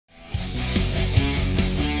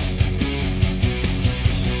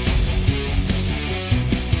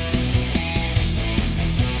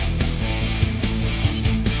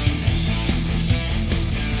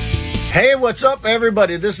Hey, what's up,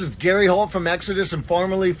 everybody? This is Gary Holt from Exodus and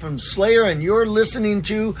formerly from Slayer, and you're listening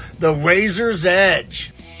to The Razor's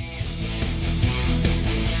Edge.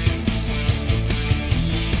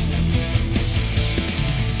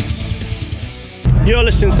 You're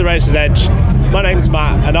listening to The Razor's Edge. My name's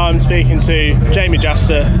Matt, and I'm speaking to Jamey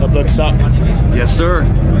Jasta of Bloodstock. Yes, sir.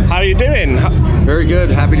 How are you doing? Very good.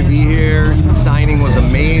 Happy to be here. The signing was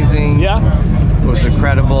amazing. Yeah? It was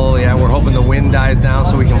incredible. Yeah, we're hoping the wind dies down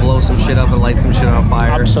so we can blow some shit up and light some shit on fire.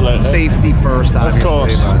 Absolutely. Safety first, obviously. Of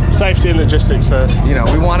course. But, safety and logistics first. you know,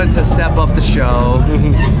 we wanted to step up the show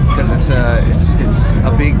because it's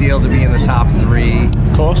a big deal to be in the top 3.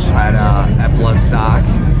 Of course. At Bloodstock,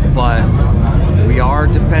 but we are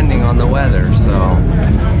depending on the weather, so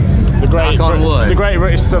The great, knock on wood. The great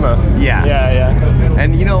British summer. Yes. Yeah.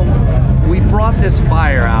 And you know, we brought this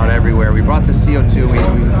fire out everywhere. We brought the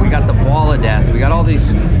CO2. We got the ball of death. We got all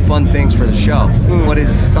these fun things for the show. But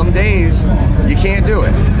it's some days you can't do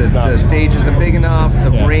it. The stage isn't big enough.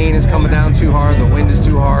 The rain is coming down too hard. The wind is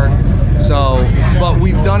too hard. So, but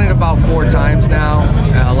we've done it about 4 times now.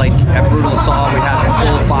 Like at Brutal Assault, we had the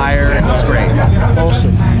full fire, and it was great.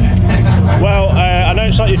 Awesome. Well, I know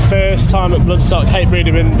it's not your first time at Bloodstock. Hatebreed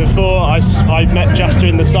had been before. I met Jasta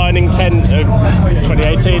in the signing tent of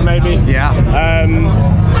 2018, maybe. Yeah.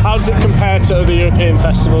 How does it compare to other European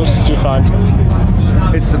festivals, do you find?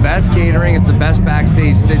 It's the best catering. It's the best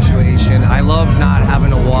backstage situation. I love not having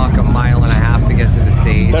to walk a mile and a half to get to the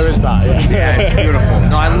stage. There is that, yeah. Yeah, it's beautiful.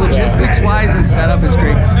 No, logistics-wise and setup is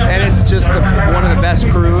great. And it's just one of the best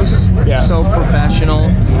crews. Yeah. So professional.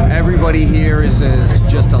 Everybody here is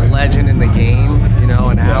just a legend in the game, you know,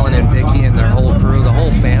 and Alan and Vicky and their whole crew, the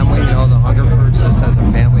whole family, you know, the Hungerfords just as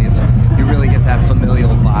a family. You really get that familial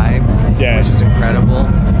vibe, which is incredible.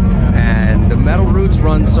 And the metal roots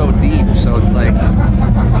run so deep, so it's like,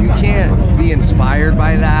 if you can't be inspired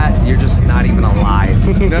by that, you're just not even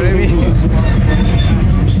alive. You know what I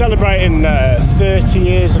mean? You're celebrating 30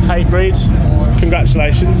 years of Hatebreed.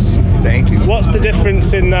 Congratulations. Thank you. What's the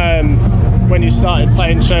difference in when you started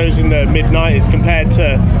playing shows in the mid-90s compared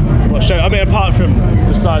to what show? I mean, apart from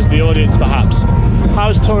the size of the audience, perhaps. How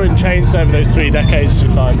has touring changed over those 3 decades, do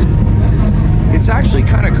you find? It's actually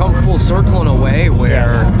kind of come full circle in a way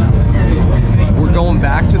where we're going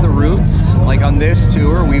back to the roots. Like on this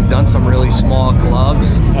tour, we've done some really small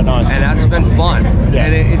clubs, and that's been fun. Yeah.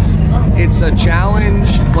 And it's a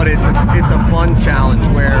challenge, but it's a fun challenge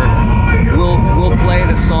where we'll play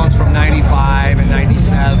the songs from '95 and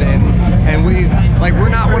 '97, and we're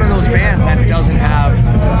not one of those bands that doesn't have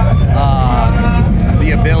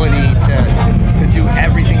the ability to do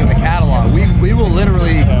everything in the catalog. We will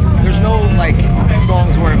literally. There's no like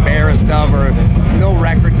songs we're embarrassed of or no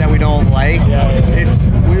records that we don't like.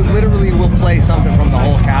 We literally will play something from the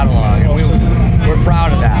whole catalog, and we're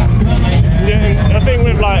proud of that. Yeah, I think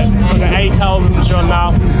with like 8 albums you're on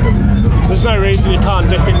now, there's no reason you can't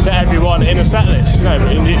dip into every one in a set list. You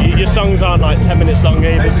know, your songs aren't like 10 minutes long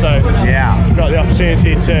either, so you've got the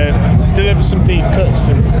opportunity to deliver some deep cuts.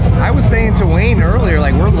 And I was saying to Wayne earlier,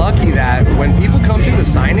 like, we're lucky that when people come to the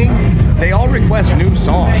signing, they all request new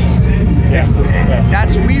songs.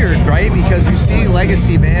 That's weird, right? Because you see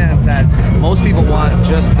legacy bands that most people want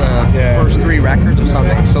just the first 3 records or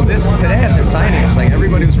something. So today at the signing, it was like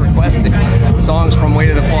everybody was requesting songs from Way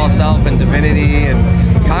to the False Self and Divinity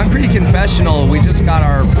and Concrete Confessional. We just got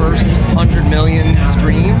our first 100 million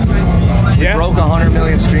streams. We broke 100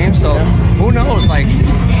 million streams. So who knows? Like,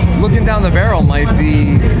 Looking Down the Barrel might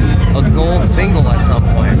be a gold single at some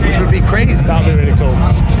point, which would be crazy. That'd be really cool.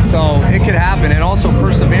 So it could happen. And also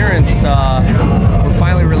Perseverance, we're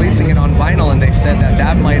finally releasing it on vinyl, and they said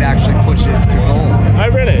that might actually push it to gold. Oh,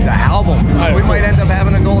 really? The album. So we might end up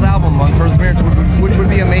having a gold album on Perseverance, which would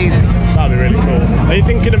be amazing. That'd be really cool. Are you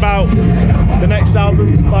thinking about the next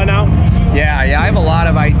album by now? Yeah, I have a lot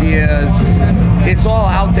of ideas. It's all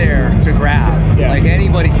out there to grab. Like,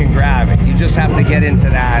 anybody can grab it. You just have to get into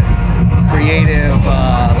that creative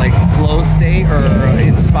like flow state or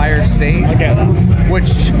inspired state, which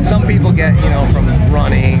some people get, you know, from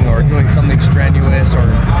running or doing something strenuous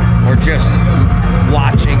or just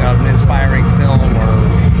watching an inspiring film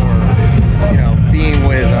or you know, being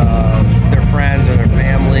with their friends or their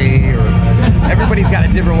family. Or everybody's got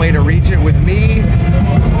a different way to reach it. With me,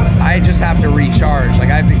 I just have to recharge. Like,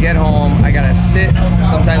 I have to get home, I gotta sit.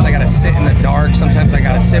 Sometimes I gotta sit in the dark. Sometimes I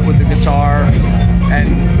gotta sit with the guitar,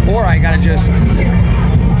 or I gotta just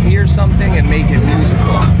hear something and make it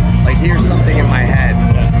musical. Like, hear something in my head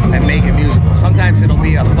and make it musical. Sometimes it'll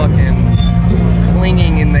be a fucking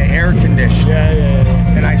clinging in the air conditioner,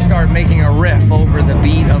 and I start making a riff over the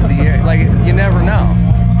beat of the air. Like, you never know.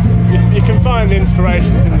 you can find the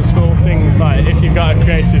inspirations in the small things, like if you've got a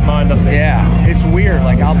creative mind, I think. Yeah, it's weird.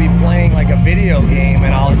 Like I'll be playing like a video game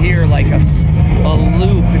and I'll hear like a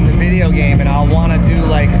loop in the video game and I'll want to do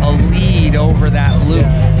like a lead over that loop.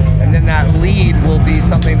 Yeah. And then that lead will be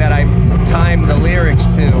something that I time the lyrics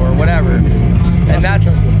to or whatever. And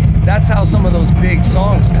that's how some of those big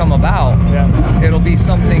songs come about. Yeah. It'll be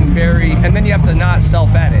something very, and then you have to not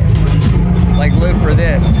self-edit. Like Live for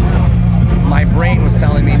This. My brain was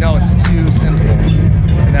telling me, no, it's too simple.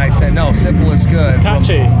 And I said, no, simple is good. It's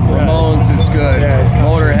catchy. Ramones is good. Yeah,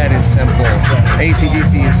 Motorhead is simple. Yeah.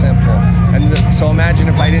 AC/DC is simple. And so imagine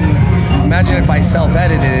if I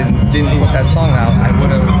self-edited and didn't put that song out,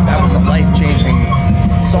 that was a life-changing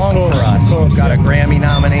song for us. Got a Grammy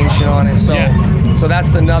nomination on it. So that's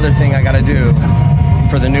another thing I got to do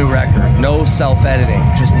for the new record. No self-editing.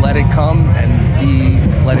 Just let it come and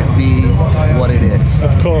let it be what it is.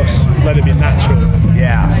 Of course, let it be natural.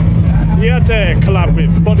 Yeah. You had a collab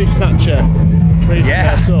with Body Snatcher recently.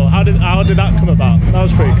 Yeah. I saw. How did that come about? That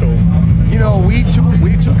was pretty cool. You know, we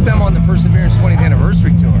took them on the Perseverance 20th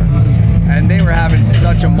anniversary tour, and they were having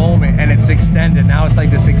such a moment, and it's extended. Now it's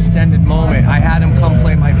like this extended moment. I had them come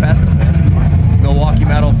play my festival, Milwaukee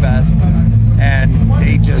Metal Fest, and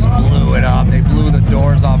they just blew it up. They blew the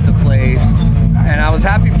doors off the place, and I was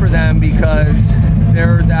happy for them because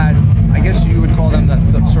they're that, I guess you would call them the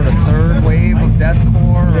sort of third wave of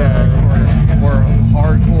deathcore or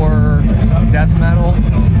hardcore death metal,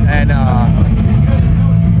 and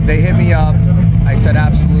they hit me up. I said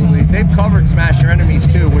absolutely. They've covered Smash Your Enemies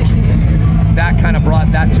too, which that kind of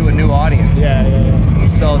brought that to a new audience. Yeah.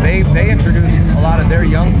 So they introduced a lot of their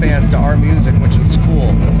young fans to our music, which is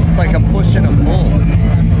cool. It's like a push and a pull.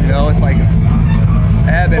 You know, it's like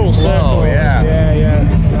ebb and flow. Yeah.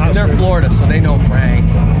 And they're Florida, so they know Frank.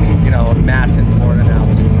 You know, Matt's in Florida now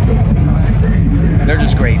too. They're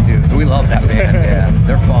just great dudes. We love that band. Yeah,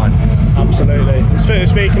 they're fun. Absolutely.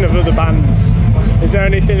 Speaking of other bands, is there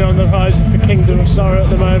anything on the horizon for Kingdom of Sorrow at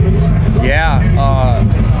the moment? Yeah,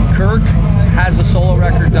 Kirk has a solo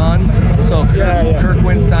record done. So Kirk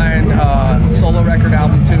Winstein, solo record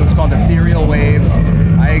album too. It's called Ethereal Waves.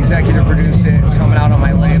 I executive produced it. It's coming out on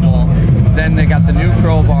my label. Then they got the new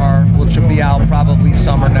Crowbar, which will be out probably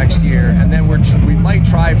summer next year. And then we might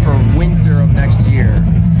try for winter of next year.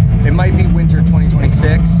 It might be winter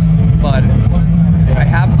 2026, but I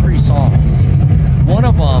have 3 songs. One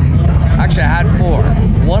of them, actually I had 4.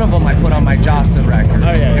 One of them I put on my Jasta record.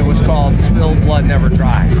 Oh, yeah. It was called Spilled Blood Never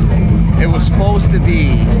Dries. It was supposed to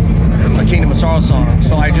be a Kingdom of Sorrow song,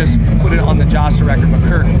 so I just put it on the Jasta record, but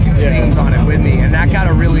Kirk sings on it with me, and that got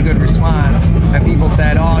a really good response, and people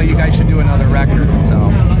said, oh, you guys should do another record,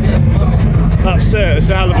 so. That's it's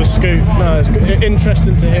a hell of a scoop. No, it's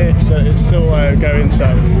interesting to hear that it's still going,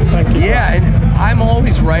 so thank you. Yeah, and I'm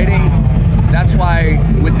always writing. That's why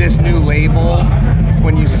with this new label,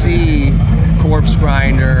 when you see Corpse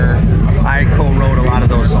Grinder, I co-wrote a lot of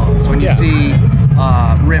those songs. When you see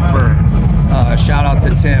Ripper, shout out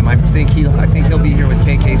to Tim. I think he'll be here with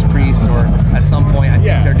KK's Priest, or at some point I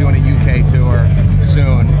think they're doing a UK tour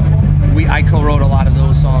soon. I co-wrote a lot of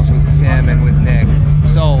those songs with Tim and with Nick.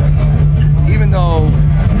 So even though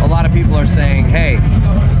a lot of people are saying, hey,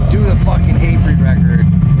 do the fucking Hatebreed record,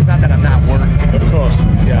 it's not that I'm not working. Of course.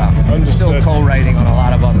 I'm still co-writing on a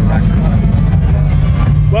lot of other records.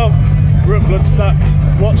 Well, we're at Bloodstock.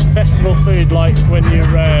 What's festival food like when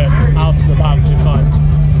you're out and about, do you find?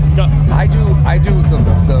 I do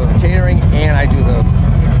the catering, and I do the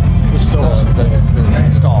stalls.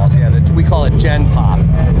 The stalls, we call it Gen Pop,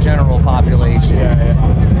 general population.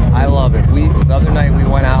 I love it. The other night we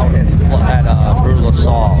went out at Brutal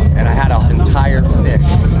Assault, and I had an entire fish.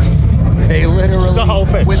 They literally, just a whole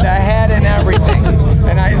fish, with the head and everything,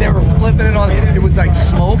 and they were flipping it on. It was like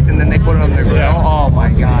smoked, and then they put it on the grill. Oh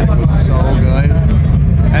my god, it was so good.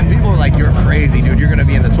 And people were like, "You're crazy, dude. You're gonna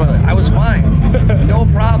be in the toilet." I was fine, no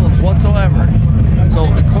problems whatsoever. So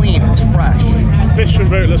it was clean, it was fresh. Fish from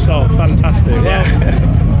Brutal Assault, fantastic. Yeah.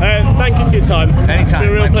 Thank you for your time. Anytime. It's been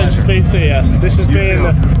a real pleasure to speak to you. This has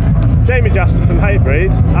been Jamey Jasta from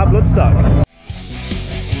Hatebreed at Bloodstock.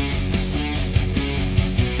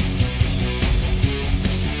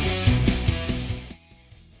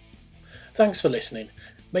 Thanks for listening.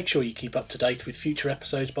 Make sure you keep up to date with future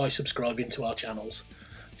episodes by subscribing to our channels.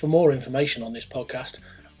 For more information on this podcast,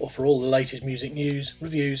 or for all the latest music news,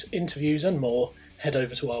 reviews, interviews and more, head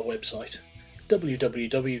over to our website,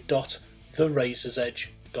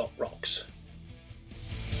 www.therazorsedge.rocks.